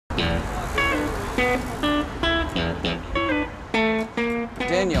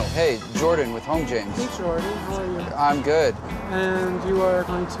Daniel, hey, Jordan with Home James. Hey, Jordan, how are you? I'm good. And you are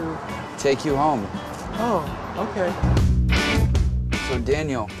going to... Take you home. Oh, okay. So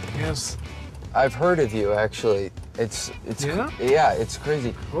Daniel. Yes. I've heard of you actually. It's Yeah, it's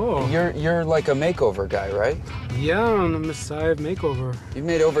crazy. Oh. You're like a makeover guy, right? Yeah, I'm the Messiah of Makeover. You've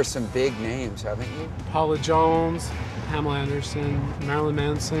made over some big names, haven't you? Paula Jones, Pamela Anderson, Marilyn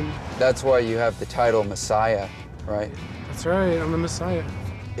Manson. That's why you have the title Messiah, right? That's right, I'm the Messiah.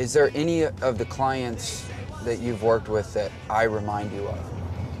 Is there any of the clients that you've worked with that I remind you of?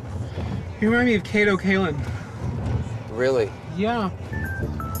 You remind me of Kato Kalin. Really? Yeah.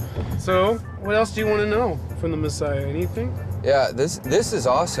 So, what else do you want to know from the Messiah? Anything? Yeah, this is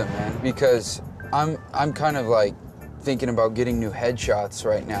awesome, man, because I'm kind of like thinking about getting new headshots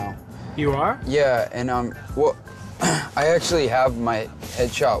right now. You are? Yeah, and well, I actually have my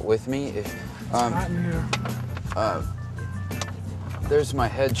headshot with me. If Hot in here. There's my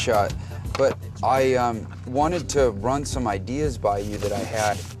headshot, but I wanted to run some ideas by you that I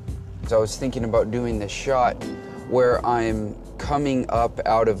had. So I was thinking about doing this shot where I'm coming up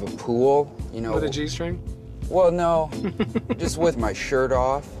out of a pool, you know. With a G-string? Well, no, just with my shirt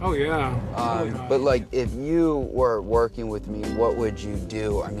off. Oh, yeah. But like, if you were working with me, what would you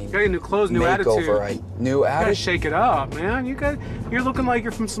do? I mean, You got new clothes, new attitude. New You gotta attitude? shake it up, man. You're looking like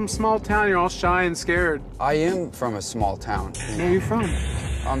you're from some small town. You're all shy and scared. I am from a small town. Where are you from?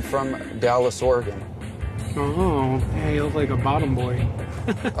 I'm from Dallas, Oregon. Oh, yeah, you look like a bottom boy.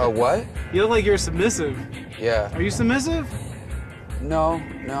 A what? You look like you're submissive. Yeah. Are you submissive? No.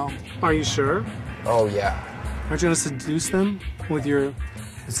 Are you sure? Oh, yeah. Aren't you gonna seduce them with your,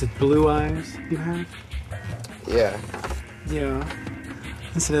 is it blue eyes you have? Yeah. Yeah.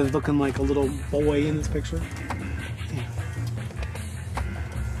 Instead of looking like a little boy in this picture? Yeah.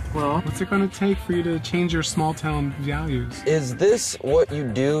 Well, what's it gonna take for you to change your small town values? Is this what you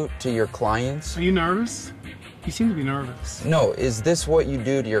do to your clients? Are you nervous? You seem to be nervous. No, is this what you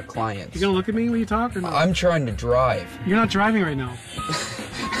do to your clients? You gonna look at me when you talk or not? I'm trying to drive. You're not driving right now.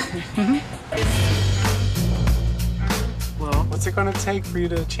 Well, what's it gonna take for you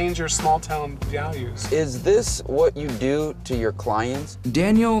to change your small town values? Is this what you do to your clients?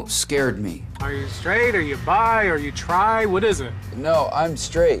 Daniel scared me. Are you straight? Are you bi? Are you tri? What is it? No, I'm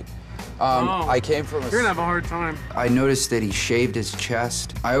straight. I came from a... You're gonna have a hard time. I noticed that he shaved his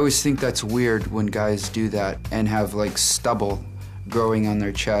chest. I always think that's weird when guys do that and have like stubble growing on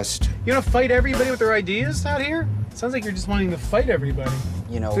their chest. You gonna fight everybody with their ideas out here? Sounds like you're just wanting to fight everybody.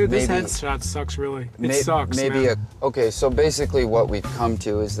 You know, Dude, maybe... this headshot sucks, really. It sucks, Maybe man. Okay, so basically what we've come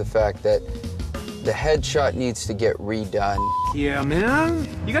to is the fact that the headshot needs to get redone. Yeah, man.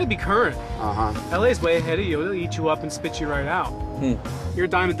 You gotta be current. Uh-huh. LA's way ahead of you. It'll eat you up and spit you right out. You're a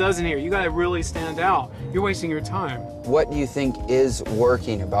dime a dozen here. You gotta really stand out. You're wasting your time. What do you think is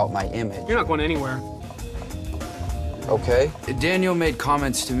working about my image? You're not going anywhere. Okay. Daniel made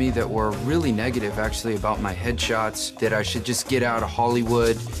comments to me that were really negative, actually, about my headshots, that I should just get out of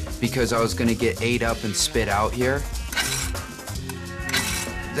Hollywood because I was gonna get ate up and spit out here.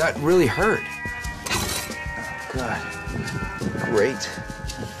 That really hurt. God, great.